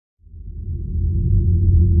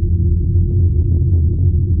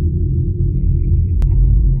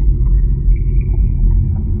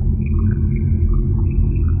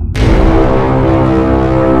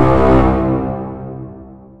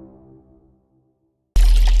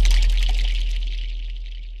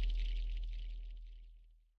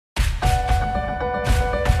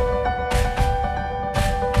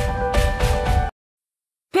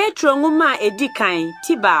Petro nguma edikan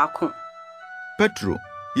ti baako. Petro,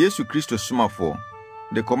 Yesu Kristo somafo,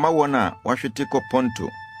 de koma wona wahwete kɔ Ponto,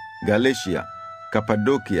 Galatia,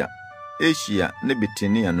 Cappadocia, Asia ne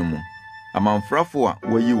Bitinia no mu. Amanfrafo a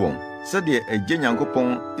wayi wɔn, sɛdeɛ Agya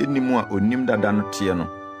Nyankopɔn enimu a onim dada no tie no,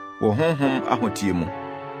 wɔ honhom ahotie mu,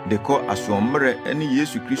 de kɔ asommerɛ ne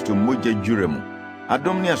Yesu Kristo mogya dwure mu.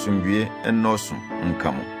 Adom ne asomdwie ennɔso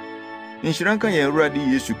nka mo. Nhyira nka yɛn Awurade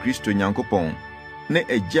Yesu Kristo Nyankopɔn ne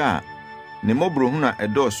Agya a ne mmɔborɔhu na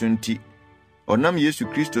ɛdɔɔso nti, ɔnam Yesu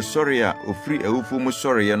Kristo sɔre a ofiri awufo mu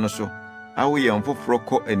sɔreɛ no so, awo yɛn foforo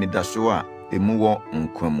kɔ anidaso a emu wɔ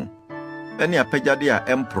nkwa mu. Ɛne apagyade a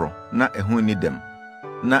ɛmporo na ɛho ni dɛm,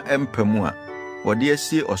 na ɛmpa mu a, wɔde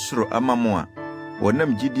asie ɔsoro ama mo a,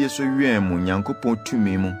 wɔnam gyidie so wɛn mu Nyankopɔn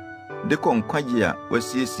tumi mu, de kɔ nkwagye a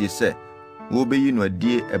wasiesie sɛ, wɔbɛyi no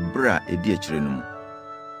adie ɛbrɛ a ɛdi akyire no mu.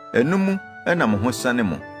 Ɛno mu ɛna mo ho sane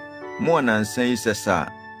mo, mo anansa yi sɛ saa,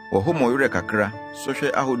 wɔho mo werɛ kakra,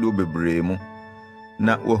 sɔhwɛ ahodoɔ bebree mu,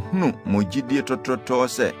 na wɔhunu mo gyidie tɔtrɔtɔ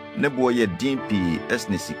sɛ ne boɔ yɛ din pii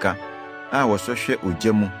ɛsene sika a wɔsɔhwɛ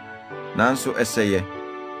ogya mu, nanso ɛsɛyɛ,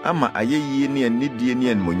 ama ayɛyie ne anidie ne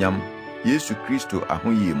animonyam Yesu Kristo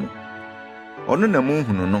ahoyie mu. Ɔno na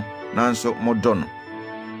munhunu no, nanso modɔ no.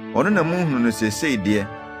 Ɔno na munhunu no sesei deɛ,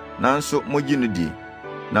 nanso mogye no die,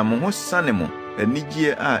 na mo ho sane mo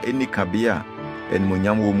anigye a ɛni kabea a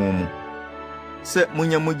animonyam wɔ mu mu. Sɛ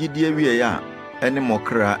munya mogyidie wie a, ɛne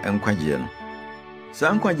mɔkra nkwagye no.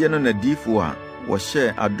 Saa nkwagye no na diifo a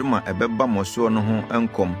wɔhyɛ adom a ɛbɛba mo so no ho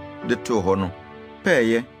nkɔm de too hɔ no,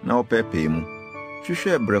 pɛɛyɛ na wɔpɛɛpɛɛ mu.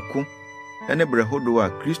 Hwehwɛ brɛko ɛne brɛhodo a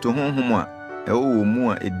Kristo honhom a ɛwɔ wɔ mu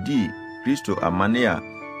a ɛdii Kristo amane a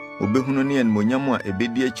obɛhunu ne animonyam a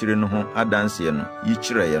ɛbɛdi akyire no ho adanseɛ no yi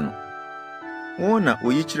kyerɛeɛ no. Wɔn na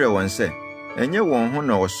oyi kyerɛ wɔn sɛ, ɛnyɛ wɔn ho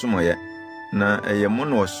na wɔsomɔyɛ, na ɛyɛ mo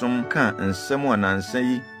na wɔsom ka nsɛm a nansa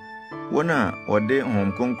yi, wɔn a wɔde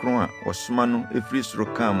Honhom Kronkron a wɔsoma no ɛfiri soro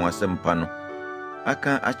kaa mo asɛmpa no,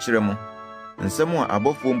 aka akyerɛ mo, nsɛm a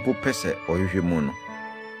abɔfoɔ mpo pɛ sɛ ɔhwehwɛ mu no.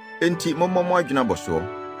 Enti momma mo adwena bɔsoɔ,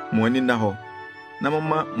 mo ani nna hɔ, na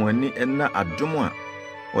momma mo ani ɛnna adom a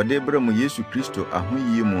ɔde brɛ mo Yesu Kristo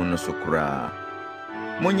ahoyie mu no so koraa.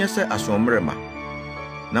 Monyɛ sɛ asommerɛ ma,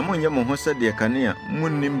 na monyɛ mo ho sɛdeɛ kane a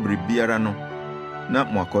munnim biribiara no, na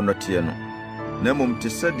mo akɔnnɔ teɛ no, na mmom te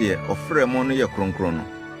sɛdeɛ ɔfrɛ mo no yɛ kronkron no,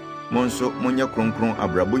 mo nso monyɛ kronkron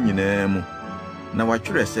abrabɔ nyinaa mu. Na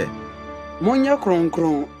watwerɛ sɛ, monyɛ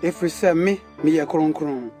kronkron ɛfiri sɛ meyɛ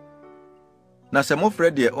kronkron. Na sɛ mofrɛ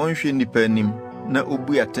deɛ ɔnhwɛ nnipa anim na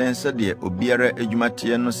obu atɛn sɛdeɛ obiara adwuma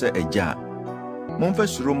teɛ no sɛ agya a, momfa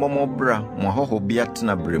suro mmɔmmɔ bra mo ahɔhobea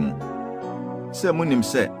tena berɛ mu. Sɛ monim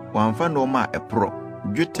sɛ wɔamfa nɔɔma a ɛporɔ,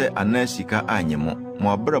 dwetɛ anaa sika anyɛ mo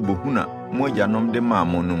abrabɔhu na mo agyanom de maa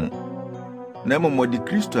mo no mu. Na mmom wɔde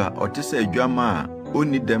Kristo a ɔte sɛ adwama a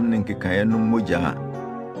onni dɛm ne nkekaeɛ no mogya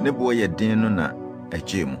a ne boɔ yɛ den no na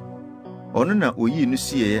ɛkyee mu. Ɔno na oyii no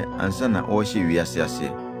sieɛ ansa na ɔrehyɛ wiase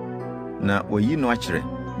aseɛ. Na oyi no akyerɛ,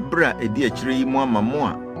 bere a ɛdi akyire yi mo ama mo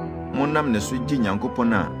a monam ne so gye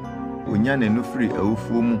Nyankopɔn a onya ne no firi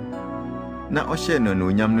awufuo mu, na ɔhyɛ no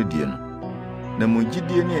anuonyam no die no. Na mo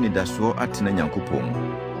gyidie ne anidasoɔ atena Nyankopɔn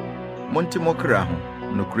mu. Monte mo kra ho,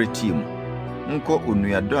 nokorɛ tie mu. Nkɔ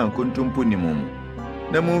onuadɔ a nkontompo ni mo mu,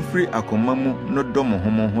 na momfiri akoma mu no dɔ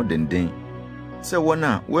mo ho denden, sɛ wɔn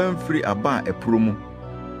a wɔamfiri aba a ɛporo mu,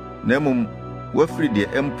 na mmom wɔafiri deɛ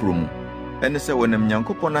ɛmporo mu, ɛne sɛ wɔnam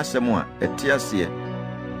Nyankopɔn asɛm a ɛte aseɛ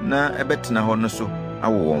na ɛbɛtena hɔ no so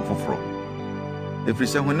awo wɔn foforo. Ɛfiri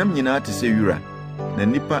sɛ honam nyinaa te sɛ wura, na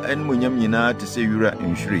nnipa animonyam nyinaa te sɛ wura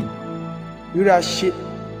nhwiren. Wura hye,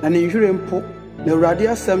 na ne nhwiren mpo, na Awurade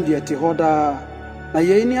asɛm deɛ te hɔ daa, na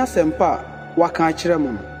yɛi ne asɛm pa a waka akyerɛ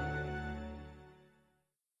mo no.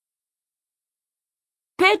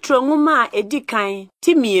 Petro nguma edikan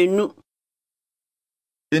ti mienu.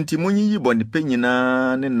 Enti monyiyi bɔnepa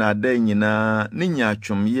nyinaa ne nnaadaa nyinaa ne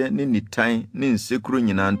nyaatwomyɛ ne nitan ne nsekuro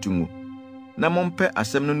nyinaa ntongu, na mompɛ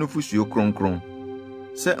asɛm no nufusuo kronkron,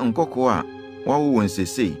 sɛ nkɔkɔɔ a wawo wɔn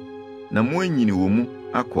sesei, na mo anyini wɔ mu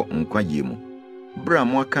akɔ nkwagye mu. Bere a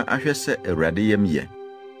moaka ahwɛ sɛ Awurade yam yɛ.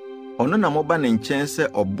 Ɔno na moba ne nkyɛn sɛ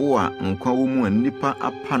ɔbo a nkwa wɔ mu a nnipa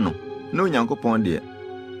apa no, na Onyankopɔn deɛ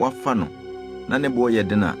wafa no, na ne boɔ yɛ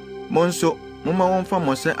den a, mo nso momma wɔmfa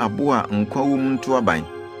mo sɛ abo a nkwa wɔ mu nto aban.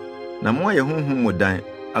 Na mo ayɛ honhom mu dan,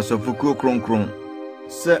 asɔfokuo kronkron,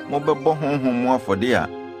 sɛ mobɛbɔ honhom mu afɔde a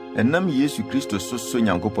ɛnam Yesu Kristo so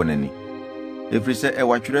Nyankopɔn ani. Ɛfiri sɛ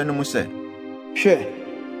ɛwɔ atwerɛ no mu sɛ, hwɛ,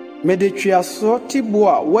 mede tweasoɔ tibo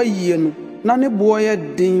a wayie no, na ne boɔ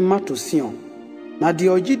yɛ den mato Sion, na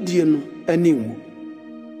deɛ ɔgye die no ani nwu.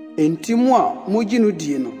 Enti mo a mogye no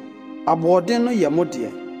die no, aboɔden no yɛ mo deɛ.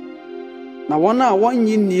 na wɔn a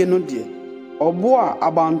wɔnyi nnie no deɛ ɔbo a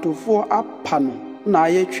abantofoɔ apa no na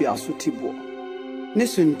ayɛ twiaso tiboɔ ne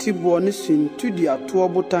suntiboɔ ne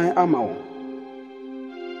suntudiatoɔ botan ama wɔn.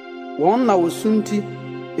 Wɔn na wɔsunti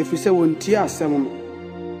ɛfiri sɛ wɔntie asɛm no,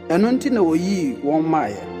 ɛno nti na wɔyii wɔn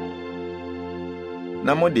maayɛ.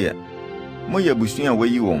 Na mo deɛ, moyɛ abusua a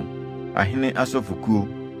wɔayi wɔn, ahene asɔfokuo,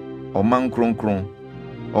 ɔman kronkron,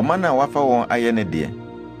 ɔman a wafa wɔn ayɛ ne deɛ,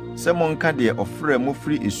 sɛ monka deɛ ɔfrɛ mo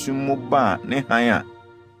firi esum mu baa ne han a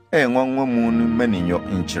ɛnwanwa mu no maninyɔ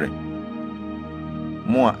nkyerɛ.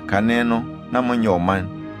 Mo a kane no na monyɛ ɔman,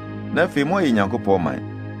 na afei moayɛ Nyankopɔn ɔman.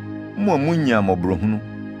 Mo a munya mmɔborɔhunu,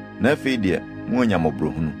 na afei deɛ moanya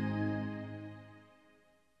mmɔborɔhunu.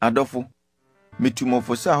 Adɔfo, metu mo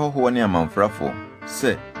fo sɛ ahɔhoɔ ne amanfrafoɔ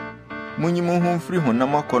sɛ munyi mo ho mfiri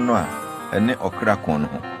honam akɔnnɔ a ɛne ɔkra kɔn no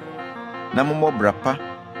ho, na mommɔ bra pa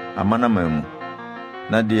amanaman mu,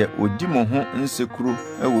 na deɛ odi mo ho nsekuro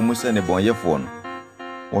ɛwɔ mu sɛ nnebɔnyɛfoɔ no,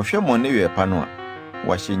 wɔhwɛ mo ne yɛ pa no a,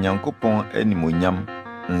 wɔahyɛ Nyankopɔn animonyam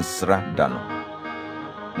nsra da no.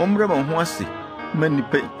 Mommrɛ mo ho ase ma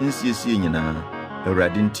nnipa nsiesie nyinaa,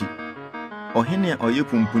 Awurade nti. Ɔhene a ɔyɛ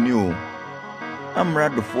pumpuni o,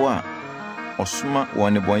 amradofoɔ a ɔsoma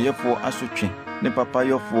wɔ nnebɔnyɛfoɔ asotwe ne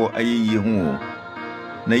papayɔfoɔ ayɛyie ho o.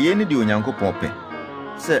 Na yei ne deɛ Onyankopɔn pɛ,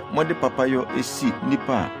 sɛ mode papayɔ esi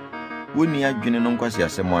nnipa a wonni adwene no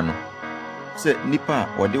nkwasiasɛm ano, sɛ nnipa a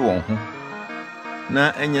wɔde wɔn ho,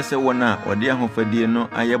 na ɛnyɛ sɛ wɔn a wɔde ahofadie no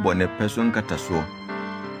ayɛ bɔne pɛ so nkatasoɔ,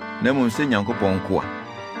 na mmom sɛ Nyankopɔn nko a.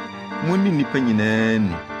 Munni nnipa nyinaa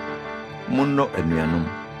ni, monnɔ anuanom,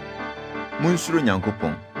 monsuro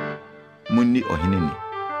Nyankopɔn, munni ɔhene ni.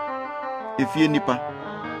 Efie nnipa,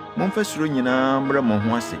 momfa suro nyinaa mmrɛ mo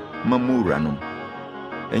ho ase ma mo wuranom.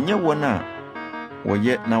 Ɛnyɛ wɔn a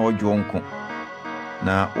wɔyɛ na wɔdwo nko,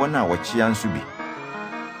 na wɔn a wɔkyea nso bi.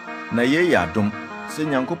 Na yei yɛ adom, sɛ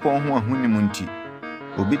Nyankopɔn ho ahonim nti,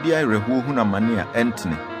 obi di awerɛhoɔ hu amane a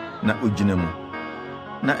ɛntene na ogyina mu.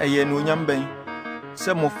 Na ɛyɛ anuonyam bɛn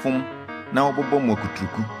sɛ mofom na wɔbobɔ mo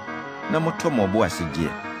akuturuku na motɔ mo bo ase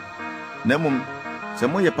gyeɛ. Na mmom, sɛ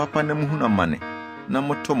moyɛ papa na muhu amane na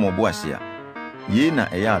motɔ mo bo ase a, yei na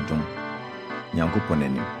ɛyɛ adom Nyankopɔn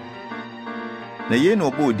anim. Na yei na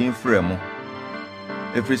ɔbɔ odin frɛ mo,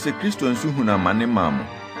 ɛfiri sɛ Kristo nso hu amane maa mo,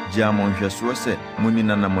 gyaa mo nhwɛsoɔ sɛ monni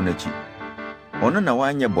nanamo n'akyi. Ɔno na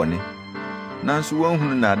wanyɛ bɔne, nanso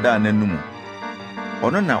wanhunu naadaa n'anom.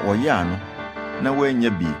 Ɔno na wɔyɛ ano na wanya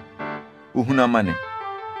bi, ohunu amane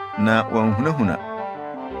na wanhunahuna,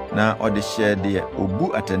 na ɔde hyɛɛ deɛ obu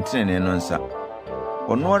atɛntrenee no nsa.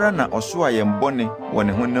 Ɔno ara na ɔso a yɛn bɔne wɔ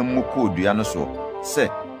ne honam mu kɔɔ dua no so, sɛ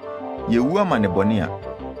yɛwu ama ne bɔne a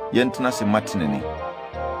yɛntena se matenene.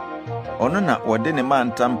 Ɔno na wɔde ne mma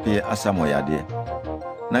ntampee asa mo yadeɛ.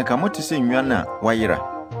 Na nka mote sɛ nnwan a wayera,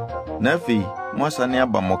 na afei mo asane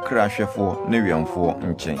aba mo kra hwɛfoɔ ne wɛmfoɔ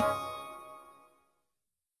nkyɛn.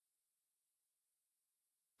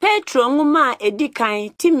 Petro nwoma a edi kan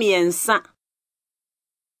ti mmiɛnsa.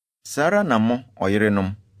 Sara na mo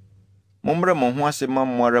ɔyerenom, mommrɛ mo ho ase ma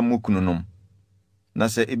mo ara mo kununom. Na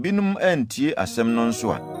sɛ ebinom antie asɛm no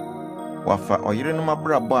nso a, wafa ɔyerenom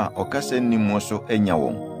abrabɔ a ɔkasa nnim mo so anya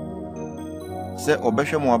wɔn. Sɛ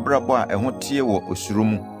ɔbɛhwɛ mo abrabɔ a ɛho tie wɔ osuro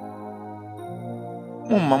mu.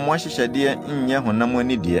 Momma mo ahyehyɛdeɛ nyɛ honam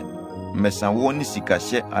ani deɛ, mmɛsawo ne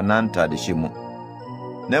sikahyɛ anaa ntadehyɛ mu.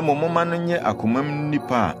 Na mmom momma no nyɛ akomam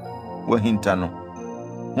nnipa a wahinta no,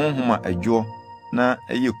 honhom a adwoɔ na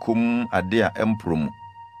ɛyɛ kom ade a ɛmporo mu.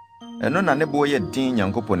 Ɛno na ne bo yɛ den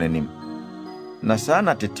Nyankopɔn anim. Na saa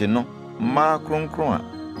na tete no, mmaa kronkron a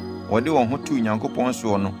wɔde wɔn ho tuu Nyankopɔn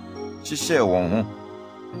soɔ no hyehyɛɛ wɔn ho,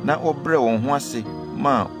 na wɔbrɛ wɔn ho ase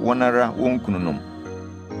ma wɔn ara wɔn kununom.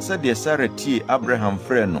 Sɛdeɛ Sara tie Abraham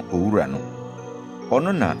frɛ no owura no.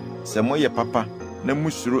 Ɔno na sɛ moyɛ papa na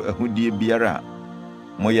musuro ahodie biara a,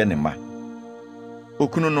 moyɛ ne mma.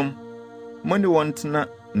 Okununom, mo ne wɔn tena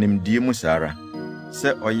nimdie mu Sara,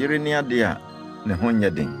 sɛ ɔyere ne ade a ne ho nyɛ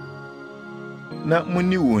den. Na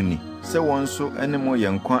munni wɔn ni sɛ wɔn nso ne mo yɛ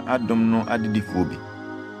nkwa adom no adedifoɔ bi,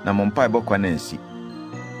 na mo mpaebɔ kwa na nsi.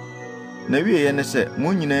 Na wieyɛ ne sɛ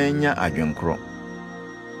mo nyinaa nya adwenkorɔ.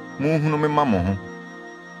 Monhunu me ma mo ho,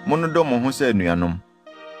 monodɔ mo ho sɛ anuanom.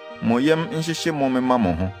 Mo yam nhyehye mo me ma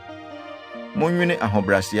mo ho. Monwene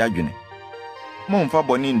ahobrɛase adwene. Momfa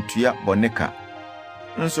bɔne ntua bɔne ka,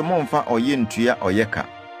 nso momfa ɔyɛ ntua ɔyɛ ka.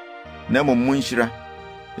 Na mmom monhyira,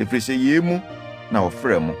 ɛfiri sɛ yei mu na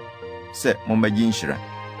ɔfrɛ mo, sɛ mommɛgye nhyira.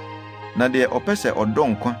 Na deɛ ɔpɛ sɛ ɔdɔ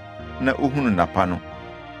nkwa na ohunu napa no,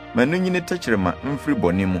 ma no nyine tɛkyerɛma mfiri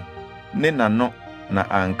bɔne mu, ne n'ano na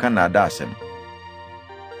anka nada asɛm.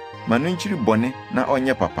 Ma no nkyiri bɔne na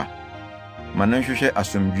ɔnyɛ papa, ma no nhwehwɛ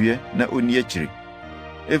asomdwoe na onni akyiri.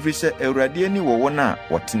 Every se Awurade ani wo wona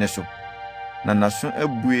wotene so. Na naso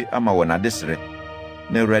abue ama wona desere.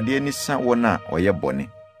 Na Awurade ani sa wona oye bone.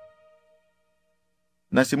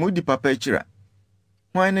 Na se mudi papa akira.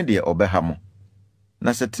 Hwan ne de obeha mo.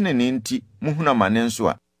 Na se tenene nti muhuna mane nso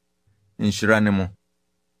a. Nhyira ne mo.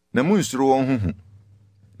 Na munsuro won huhu.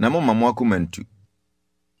 Na mo mamo akomantu.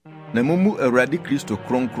 Na mumu Awurade Kristo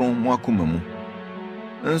kronkron mo akoma mu.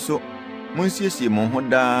 Nso monsiesie mo ho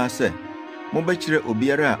daa se mobɛkyerɛ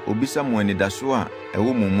obiara a obisa mo anidaso a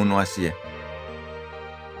ɛwɔ mo mu no ase.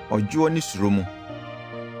 Ɔdwo ne suro mu.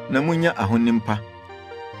 Na munya ahonimpa.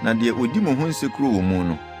 Na de odi mo ho nsekuro wɔ mu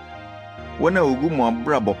no. Wona ogu mo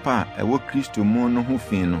abrabɔ pa a ɛwɔ Kristo mu no ho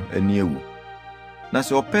fi no ani ewu. Na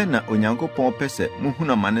sɛ ɔpɛ na Onyankopɔn pɛ sɛ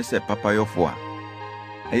muhunu amane sɛ papayɔfo a,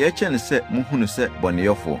 ɛyɛ kyɛn sɛ muhunu sɛ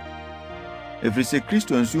bɔneyɔfo. Ɛfiri sɛ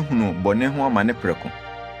Kristo nso hunu bɔne ho amane prɛko.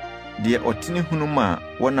 De ɔtene hunu ma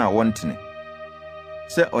wona wɔntene.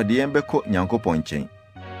 Sɛ ɔde yɛn bɛkɔ Nyankopɔn nkyɛn.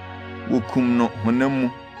 Wokum no honam mu,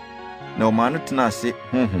 na ɔma no tena ase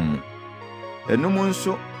honhom mu. Ɛnum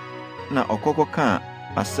nso na ɔkɔkɔka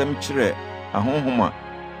asɛm kyerɛ ahonhom a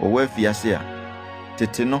wɔwɔ afiase a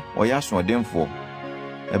tete no ɔyɛ asoɔdenfo.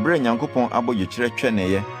 Ɛbrɛ Nyankopɔn abɔdwekyerɛ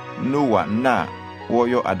twɛneyɛ Noa na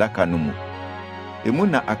wɔyɔ adaka no mu. Emu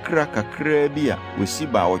na akra kakra bi a wosi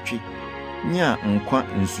baawɔtwe nya nkwa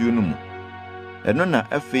nsuo no mu. Ɛno na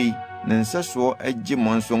afei ne nsasoɔ agye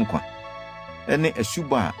mo nso nkwa. Ɛne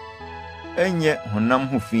asuba a ɛnyɛ honam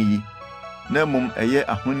ho fi yi, na mmom ɛyɛ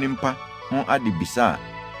ahonimpa ho ade bisa a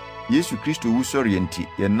Yesu Kristo wusɔre nti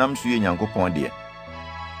yɛnam so yɛ Nyankopɔn deɛ.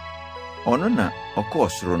 Ɔno na ɔkɔɔ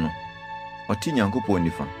soro no, ɔte Nyankopɔn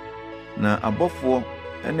nifa. Na abɔfoɔ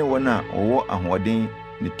ɛne wɔn a ɔwɔ ahoɔden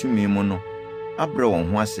ne tumi mu no abrɛ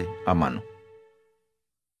wɔn ho ase ama no.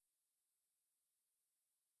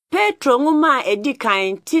 Petro nwoma edi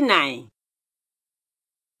kan tinai.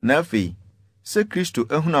 Na afei, sɛ Kristo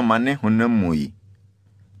ahunu amane honam mu yi,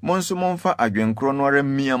 mo nso momfa adwenkoro no ara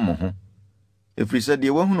mmia mo ho. Ɛfiri sɛ deɛ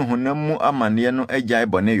wahunu honam mu amaneɛ no agyae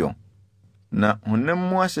bɔne yɔ. Na honam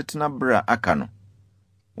mu asetena bra aka no.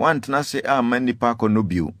 Wantena se ama nipa akɔ no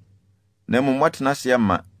bio. Na mmom watena se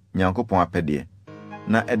ama Nyankopɔn apɛdeɛ.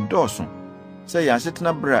 Na ɛdɔɔso sɛ yɛn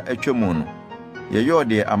asetena bra atwa mu no, yɛyɛ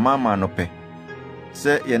ɔde amaama no pɛ.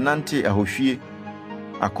 Sɛ yɛnante ahohwie,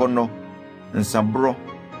 akɔnnɔ, nsaboro,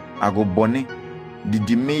 agobɔne,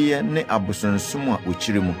 didimeyɛ ne abosonsom a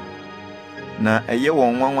okyire mu. Na ɛyɛ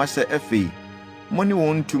wɔn nwanwa sɛ afei mo ne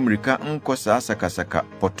wɔn ntumrika nkɔ saa sakasaka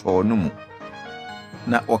pɔtɔɔ no mu.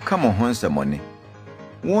 Na wɔka mo ho nsɛmɔne.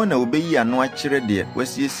 Wɔn na obeyi ano akyerɛ deɛ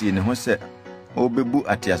wasiesie ne ho sɛ ɔbebu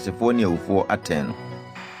ateasefoɔ ne awufoɔ atɛn no.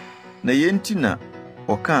 Na yɛnti na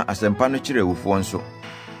wɔka asɛmpa no kyerɛ awufoɔ nso.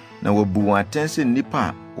 Na wabu wɔn atɛn sɛ nnipa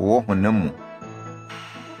a wɔwɔ honam mu.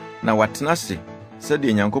 Na watena se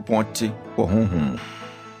sɛdeɛ Nyankopɔn te wɔ honhom mu.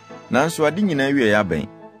 Nanso ade nyinaa wie abɛn.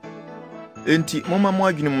 Enti momma mo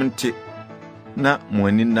adwene mu nte na mo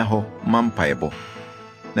ani nna hɔ ma mpaebɔ.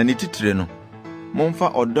 Na ne titire no,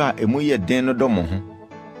 momfa ɔdɔ a emu yɛ den no dɔ mo ho.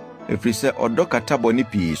 Ɛfiri sɛ ɔdɔ kata bɔne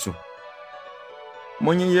pii so.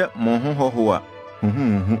 Monyeyɛ mo ho hɔho a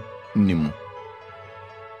huhuhu nni mu.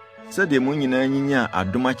 Sɛdeɛ mo nyinaa nyinya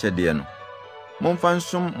adom akyɛdeɛ no, momfa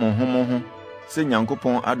nsom mo ho sɛ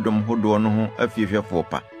Nyankopɔn adom hodoɔ no ho afiehwɛfoɔ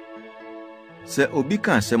pa. Sɛ obi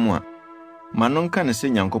ka asɛm a, ma no nka ne sɛ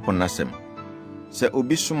Nyankopɔn n'asɛm. Sɛ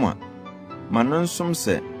obi som a, ma no nsom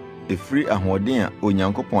sɛ ɛfiri ahoɔden a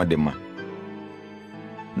Onyankopɔn de ma.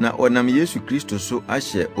 Na ɔnam Yesu Kristo so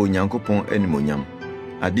ahyɛ Onyankopɔn animonyam,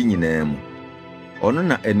 ade nyinaa mu. Ɔno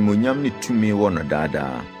na animonyam ne tumi wɔ no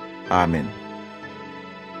daadaa. Amen.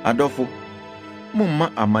 Adɔfo, momma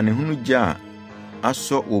amanehunu gya a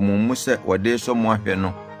asɔ wɔ mo mu sɛ wɔde sɔ mo ahwɛ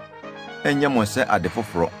no, ɛnyɛ mo sɛ ade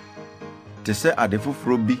foforɔ. Te sɛ ade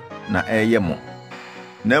foforɔ bi na ɛyɛ mo.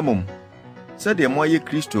 Na mmom, sɛdeɛ mo ayɛ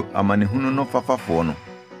Kristo amanehunu no fafafoɔ no,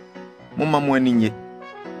 momma mo ani nye.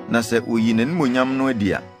 Na sɛ oyi n'animonyam no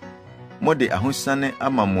adi a, mode ahosane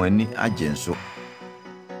ama mo ani agye nso.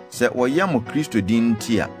 Sɛ wɔyɛ mo Kristo din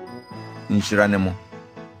nti a, nhyira ne mo.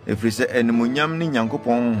 Ɛfiri sɛ animonyam ne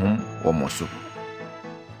Nyankopɔn honhom wɔ mo so.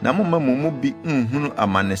 Na momma mo mu bi nhunu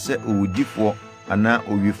amane sɛ owudifoɔ anaa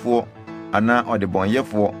owifoɔ anaa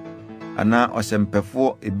ɔdebɔnyɛfoɔ anaa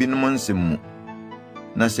ɔsɛmpɛfoɔ ebinom nsɛm mu.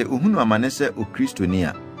 Na sɛ ohunu amane sɛ okristoni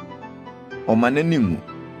a, ɔma n'ani ngu.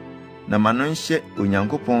 Na ma no nhyɛ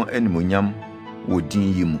Onyankopɔn animonyam wɔ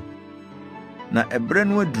din yi mu. Na ɛbrɛ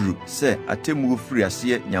no aduru sɛ atemmuo firi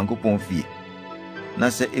aseɛ Nyankopɔn fie. Na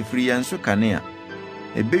sɛ ɛfiri yɛn so kane a,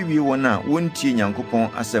 ɛbɛwie wɔn a wontie Nyankopɔn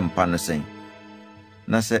asɛmpa no sɛn.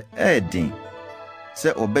 Na sɛ ɛɛden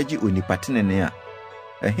sɛ ɔbɛgye onipa tenene a,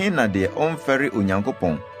 ɛhe na de ɔmfɛre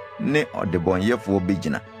Onyankopɔn ne ɔdebɔnyɛfoɔ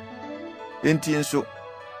begyina. Enti nso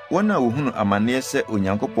wɔn a wohunu amanneɛ sɛ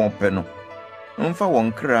Onyankopɔn pɛ no mfa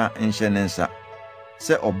wɔn kra nhyɛ ne nsa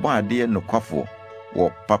sɛ ɔbɔ adeɛ nokwafoɔ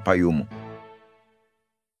wɔ papayɔ mu.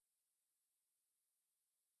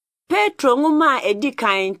 Petro nwoma a edi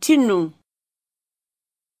kan tinum.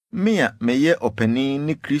 Me a meyɛ ɔpanin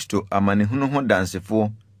ne Kristo amanehunu ho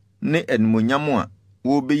dansefoɔ ne animonyam a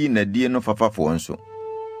wɔbeyi nadie no fafafoɔ nso.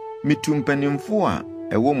 Mitu mpanimfoɔ a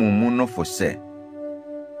ɛwɔ mo mu no fo sɛ,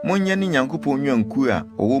 monyɛ ne Nyankopɔn nnwankuo a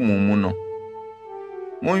ɔwɔ mo mu no.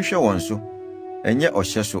 Monhwɛ wɔn so, ɛnyɛ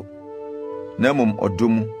ɔhyɛ so, na mmom ɔdɔ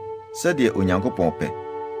mu, sɛdeɛ Onyankopɔn pɛ.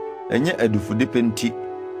 Ɛnyɛ adufude pɛ nti,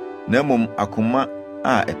 na mmom akoma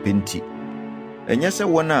a ɛpɛ nti. Ɛnyɛ sɛ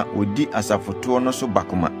wɔn a wɔdi asafotoɔ no so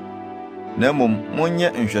bakoma, na mmom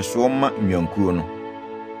monyɛ nhwɛsoɔ ma nnwankuo no.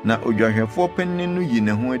 Na odwahwɛfoɔ panin no yi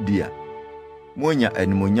ne ho adi a, monya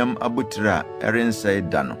animonyam abotire a ɛrensɛe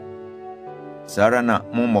da no. Saa ara na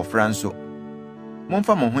mo mmɔfra nso,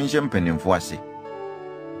 momfa mo ho nhyɛ mpanimfoɔ ase.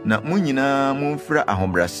 Na mo nyinaa momfira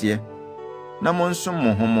ahobraseɛ, na monsom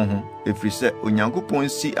mo ho, ɛfiri sɛ Onyankopɔn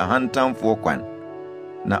si ahantanfoɔ kwan,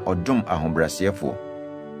 na ɔdom ahobraseɛfoɔ.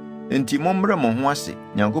 Enti mommrɛ mo ho ase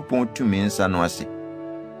Nyankopɔn tumi nsa no ase,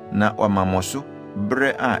 na wama mo so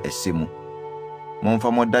berɛ a ɛsɛ mu.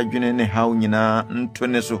 Momfa mo dadwene ne haw nyinaa nto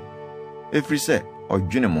ne so, ɛfiri sɛ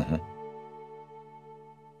ɔdwene mo ho.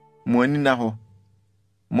 Mo ani na hɔ,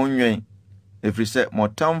 monwɛn, ɛfiri sɛ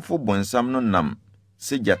motamfo bonsam no nam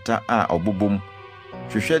sɛ gyata a ɔbobom,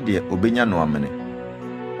 hwehwɛ deɛ obenya no amene.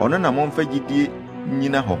 Ɔno na momfa gyidie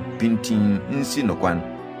nyina hɔ pintin nsi no kwan,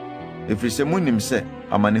 ɛfiri sɛ monim sɛ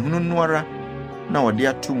amanehunu no ara na ɔde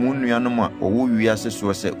ato mo nuanom a ɔwɔ wiase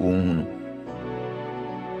soɔ sɛ wɔnhunu.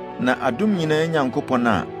 Na adom nyinaa Nyankopɔn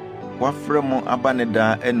a wafrɛ mo aba ne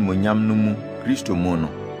daa animonyam no mu Kristo mu no,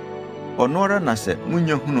 ɔno ara na sɛ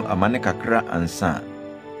munya hunu amane kakra ansa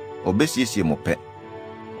a, ɔbɛsiesie mo pɛ,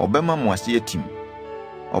 ɔbɛma mo ase atim,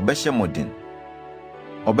 ɔbɛhyɛ mo den,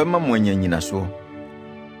 ɔbɛma mo anya nyinasoɔ.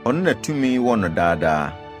 Ɔno na tumi wɔ no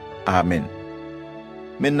daadaa. Amen.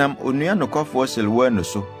 Menam onua nokwafoɔ Silwano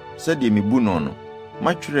so, sɛdeɛ mebu no no,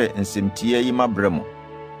 matwerɛ nsɛmtia yi mabrɛ mo.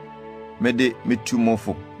 Mede metu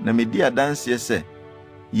mofo na medi adanseɛ sɛ,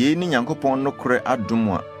 yei ne Nyankopɔn nokorɛ adom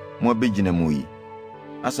a mo abɛgyina mu yi.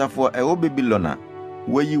 Asafo a ɛwɔ Babilon a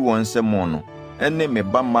wayi wɔn sɛ mo no, ɛne me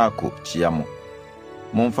ba Marko kyia mo.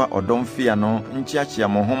 Momfa ɔdɔm fia no nkyeakyea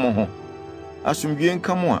mo ho. Asomdwoe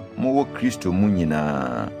nka mo a mowɔ Kristo mu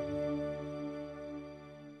nyinaa.